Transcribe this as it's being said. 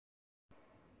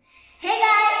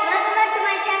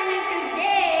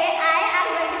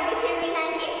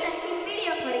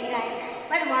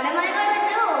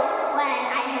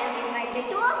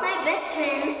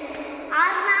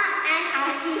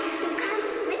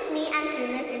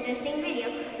interesting video.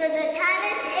 So the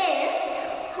challenge is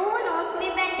who knows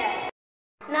me better.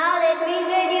 Now let me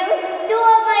introduce two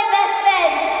of my best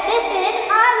friends. This is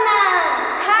Anna.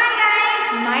 Hi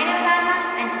guys, my name is Anna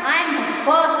and I'm my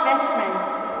first best friend.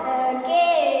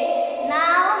 Okay,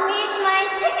 now meet my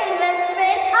second best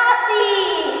friend, Asi.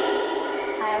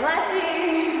 Hi Asi.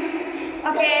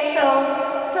 Okay,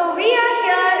 so we are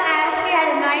here as she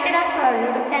had invited us for our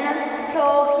YouTube channel.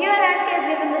 So here as she has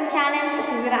given the challenge,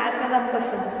 she's going to ask us some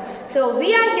questions. So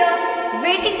we are here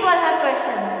waiting for her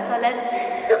question. So let's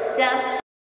just...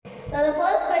 So the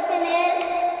first question is,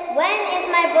 when is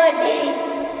my birthday?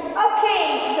 Okay,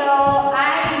 so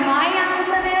my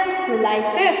answer is July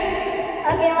 5th.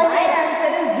 Okay, what's My it? answer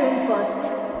is June 1st.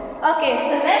 Okay,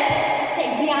 so let's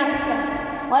check the answer.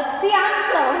 What's the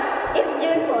answer? It's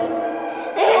June 4th.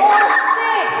 Oh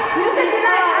shit! You said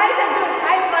July, I said June.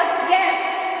 I must guess.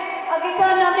 Okay, so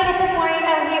nobody gets a point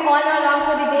as we all know along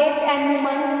for the dates and the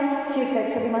months. She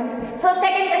said for the months. So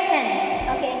second question.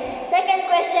 Okay, second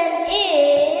question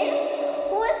is,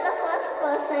 who is the first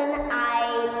person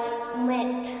I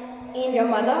met in Your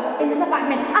mother? In this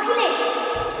apartment. Akhilesh.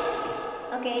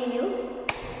 Okay, you?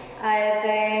 I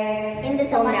think... In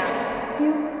this Soumya. apartment.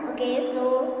 You? Okay,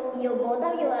 so you both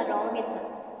of you are wrong. It's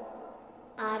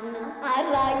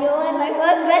Arna, you are my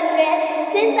first best friend.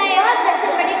 Since I was best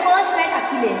friend, But you first met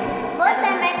Akhilesh. first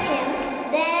I met him,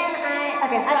 then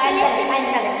Okay, so Akhilesh is... I'm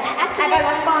correct. I Akhilesh-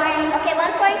 got 1 point. Okay,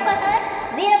 1 point for her,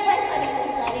 0 points for me.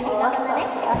 Sorry, we talk on the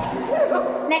next question.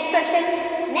 Next question.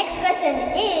 Next question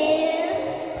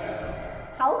is,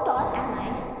 how tall am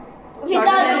I?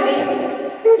 Without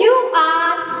you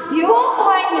are 4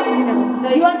 point. No,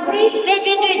 you are 3.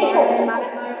 Wait.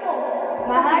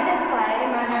 My height is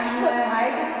 5, my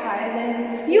height is 5, then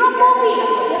You are 4 feet.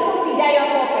 You're 4 feet. Yeah,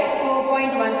 you're 4 feet.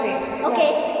 4.1 feet.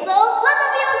 Okay, so both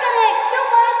of you are correct. 2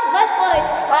 points, 1 point.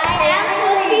 I am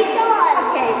 4 feet tall.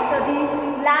 Okay, so the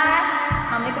last,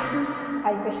 how many questions?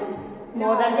 5 questions.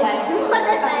 More than 5. More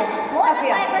than 5. More than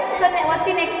Okay. 5 questions. So what's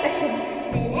the next question?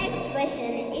 The next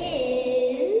question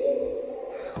is,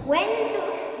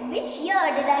 which year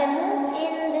did I move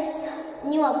in this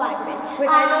new apartment?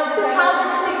 2016.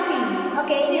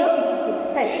 Okay, you?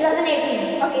 Sorry,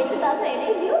 2018. Okay,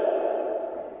 2018, you?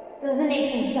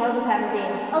 2018.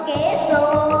 2017. Okay, so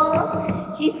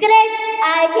she's correct.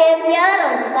 I came here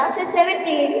on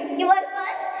 2017. You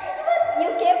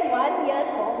came 1 year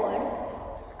forward.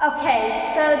 Okay,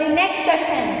 so the next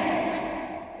question.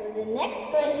 So the next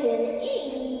question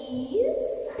is,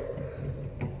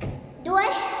 do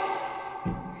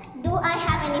I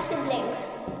have any siblings?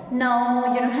 No,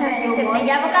 you don't have any siblings. You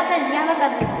have a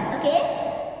cousin. Okay,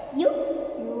 you?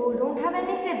 You don't have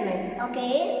any siblings.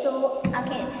 Okay, so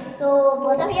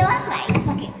both of you are right.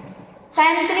 Okay. So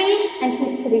I'm 3 and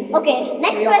she's 3. Okay,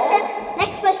 next Yeah. question.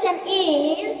 Next question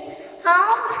is,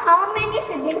 how many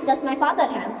siblings does my father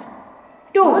have?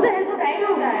 2. How the hell would I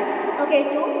do that? Okay,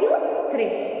 2, you?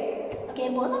 3. Okay,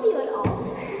 both of you are off.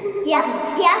 He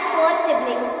has 4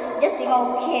 siblings. Just so you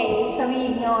know. Okay, so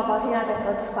we know about you, not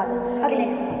about your father. Okay,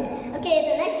 next one. Okay,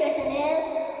 the next question is,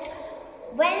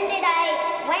 when did I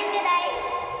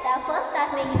first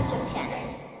start my YouTube channel?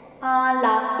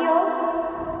 Last year.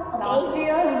 Okay. Last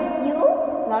year. You?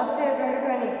 Last year,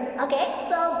 2020. Okay,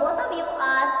 so both of you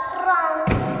are wrong.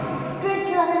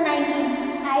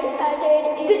 2019. I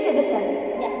started in... This year.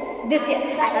 Yes. This year.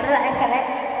 I got it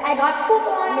correct. I got 2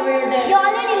 points. No, you didn't. You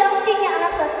already looked in your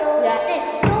answer, so Yeah. still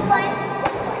 2 points.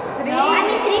 3. I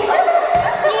mean 3 points.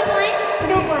 3 points,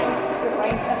 2 points. 2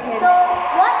 points, okay. So,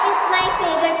 what is my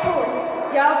favorite food?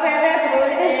 Your favorite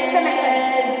food Is tomato.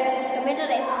 Tomato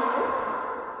rice food.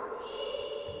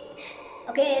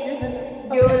 Okay, this is...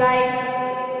 Do you like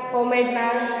homemade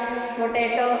mashed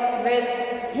potato with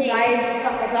rice?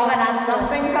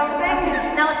 Something.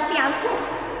 Now what's the answer?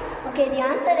 Okay, the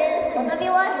answer is, both of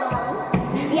you are wrong.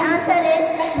 The answer is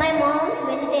my mom's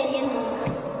vegetarian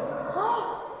momos.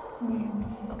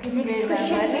 Okay, next Wait,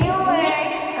 question. I knew it.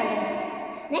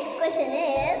 Next question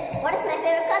is, what is my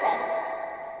favorite color?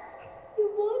 You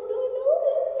both don't know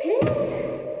this. Pink?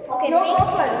 Okay, No, pink.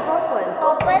 purple.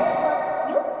 Purple.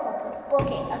 You?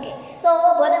 Okay. So,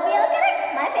 both of you are correct.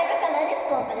 My favorite color is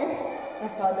purple. I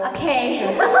saw this. Okay.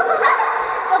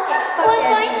 Okay, 4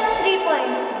 points, 3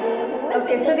 points.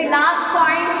 Okay, so the last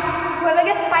point, whoever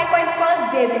gets 5 points first,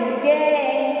 they win.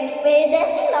 Yay! Wait, there's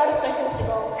still a lot of questions to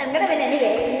go. I'm gonna win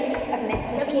anyways. Okay,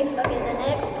 next question. Okay, the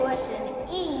next question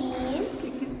is,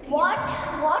 what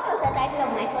was the title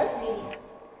of my first video?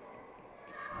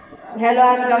 Hello,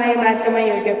 I'm coming back to my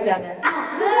YouTube channel. No.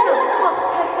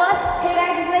 Hey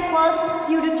guys, this is my first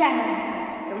YouTube channel.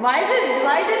 Why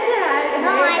did you have?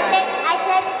 No, I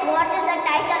said what is the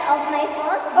title of my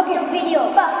first YouTube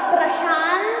video?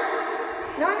 Prashant.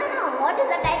 No. What is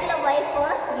the title of my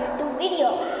first YouTube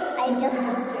video? I just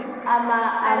posted. Amma,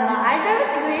 I never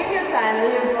seen your channel,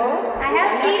 you know. I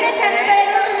have seen a channel, but I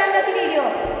don't remember the video.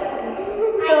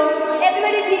 So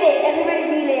everybody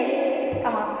delay.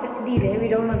 Come on, delay. We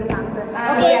don't know this answer.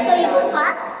 Okay, so you will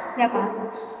pass. Yeah, pass.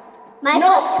 My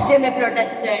No, first. Jimmy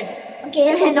protested.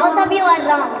 Okay, so both of you are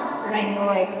wrong. Right, no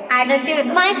way. I don't even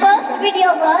know. My first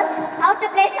video was how to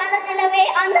play Sanathanave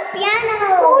on the piano.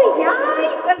 Oh yeah,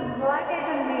 I forgot it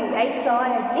only. I saw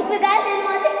it. If you guys didn't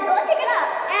watch it, go check it out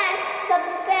and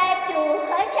subscribe to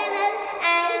her channel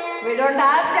and We don't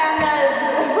have channels.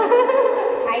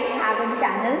 I have a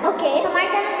channel. okay. So my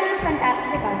channel is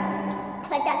fantastic.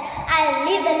 Fantastic. I'll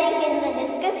leave the link in the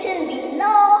description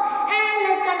below and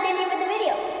let's continue with the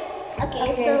video. Okay,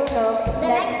 so the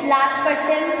next last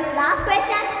question.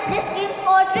 This gives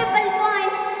for triple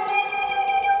points.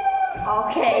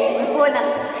 Okay,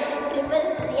 bonus. Triple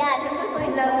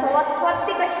points. No, so what's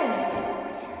the question?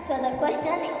 So the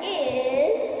question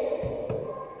is,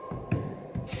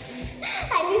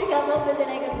 I need to come up with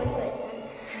like a good question.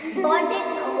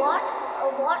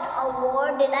 What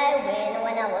award did I win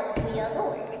when I was 2 years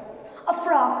old? A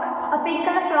frog, a pink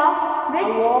color frog. Which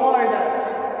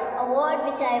Award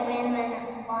which I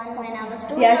won when I was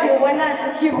 2 Yeah, years old.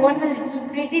 she won a little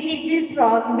pretty little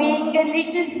frog being a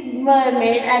little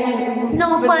mermaid and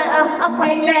no, with a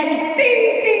friend.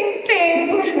 ting ting ting.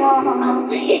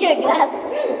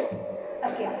 Glasses.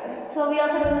 Okay. So we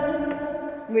also do.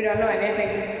 We don't know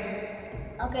anything.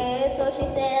 Okay, so she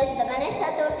says the Ganesh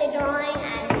Chaturthi drawing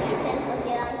and she says what's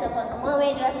your answer for the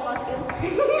mermaid dress costume.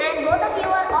 And both of you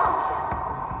are off.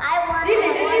 I won. She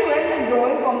literally won the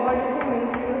drawing competition when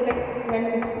she was like when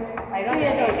I don't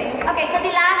know. Okay, so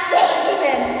the last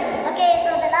question. Okay, so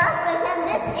the last question.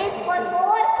 This is for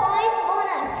 4 points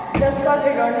bonus. Just because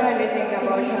we don't know anything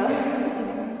about her.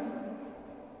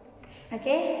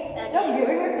 Okay. Stop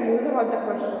giving me clues about the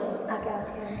question. Okay.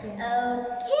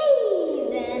 Okay,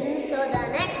 then. So the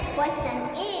next question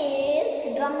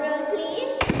is drum roll,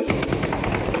 please.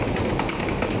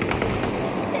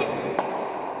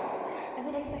 The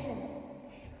next question.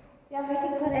 We are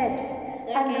waiting for it.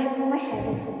 Okay. I'm going to put my head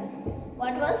for this.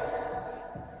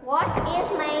 What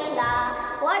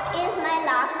is my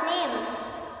last name?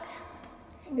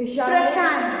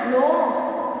 Prashant. No.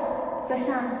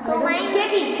 Prashant. So mine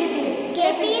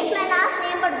KP is my last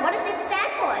name, but what does it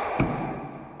stand for?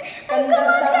 Come on,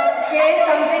 guys. K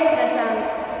something Prashant.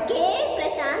 K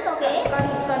Prashant, okay.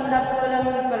 Kandapuram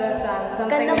Prashant.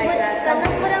 Something like that.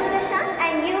 Kandapuram Prashant,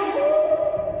 and you?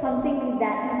 Something like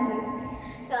that.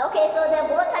 Okay, so they're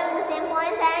both having the same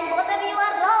points, and both of you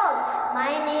are wrong.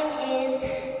 My name is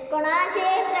Konache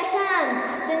Prashant.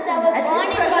 Since I was born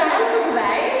in Prashant Konache. is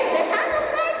right. Prashant is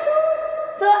right,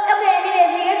 So, okay,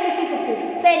 anyways, we get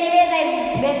 50-50. So, anyways, I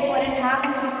bet 4.5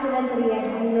 and she's still on 3.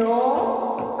 No.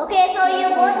 Okay, so you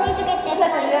both need to get 10 So,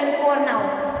 you're on points. 4 now.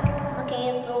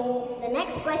 Okay, so the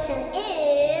next question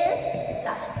is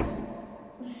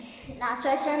last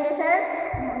question.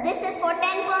 This is for 10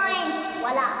 points.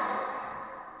 Voila.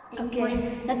 10 Okay.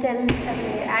 points. That's it.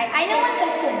 Okay. I know one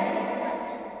question.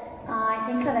 I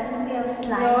think so. That will be a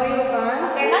slide. No, you can't.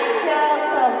 Okay, I'm not sure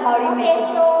also how do you Okay, make it.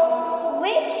 so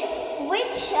which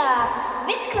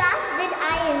class did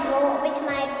I enroll? Which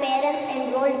my parents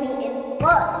enrolled me in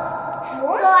first?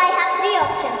 What? So I have 3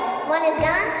 options. One is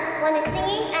dance, one is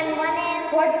singing, and one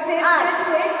is What? Say it. Art.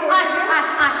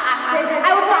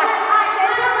 I would want Say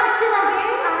the question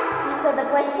again. So the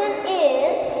question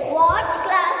is, what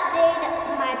class did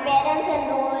my parents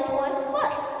enroll for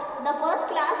first? The first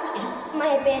class which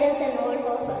my parents enrolled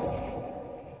for first.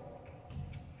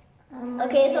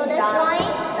 Okay, so there's drawing,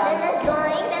 then there's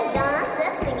dance,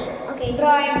 there's singing. Okay.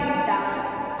 drawing.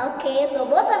 Dance. Okay, so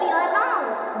both of you are wrong.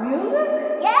 Music?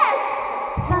 Yes.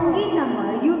 Sangeet number.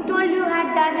 You told you had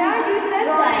done. Yeah, you said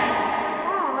drawing. that.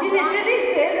 Oh, She literally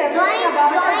says everything drawing, about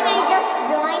drawing. I her. just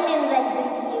joined in like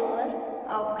this year.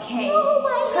 Okay. Oh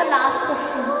my So God. last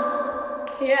question.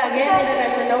 Yeah, again with the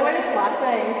question. No one is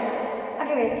passing.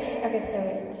 Okay, wait. Okay, so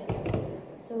wait.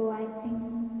 So I think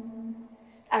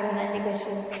I don't know any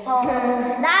question. Oh,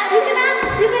 that You can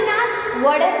ask.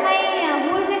 What is my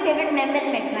who is my favorite member in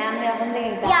my family or something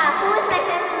like that? Yeah, who is my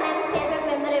favorite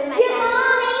member in my Your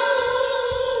family?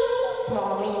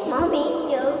 Mommy.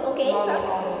 Mommy. You okay? Mommy.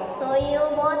 So you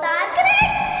both are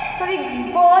correct. So we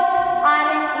both are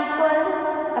in equal.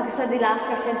 Okay, so the last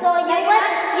question. So you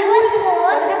were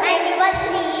 4 and you were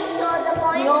 3. So the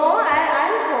points. No,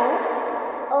 I'm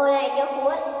 4. Oh right, you're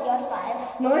 4. You're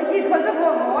 5. No, she's also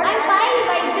 4. What? I'm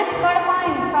 5. I just got a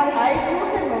point. Sorry. I too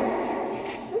said no.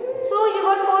 So you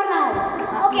got 4 now.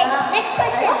 Okay,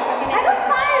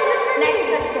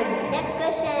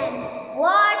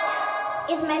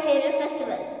 is my favorite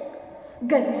festival?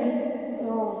 Ganesh.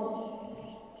 No.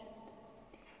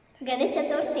 Ganesh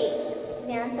Chaturthi is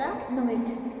the answer. No, wait.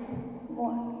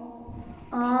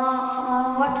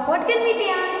 What can be the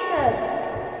answer?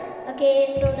 Okay,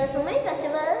 so there's so many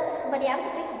festivals, but you have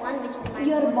to pick one which is my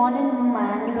You're most. born in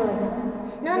Mangalore.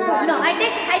 No, I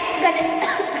take Ganesh.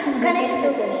 Ganesh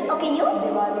Chaturthi. Okay, you?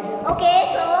 Diwali. Okay,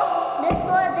 so this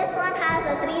one has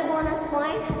a 3 bonus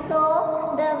point. So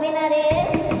the winner is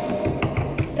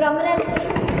drumroll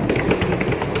please.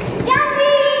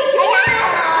 Jambi!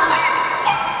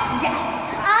 Yes.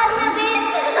 Arnav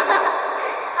wins.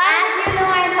 As you know,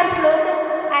 I'm her closest.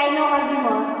 I know her the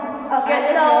most. Okay, I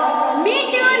just so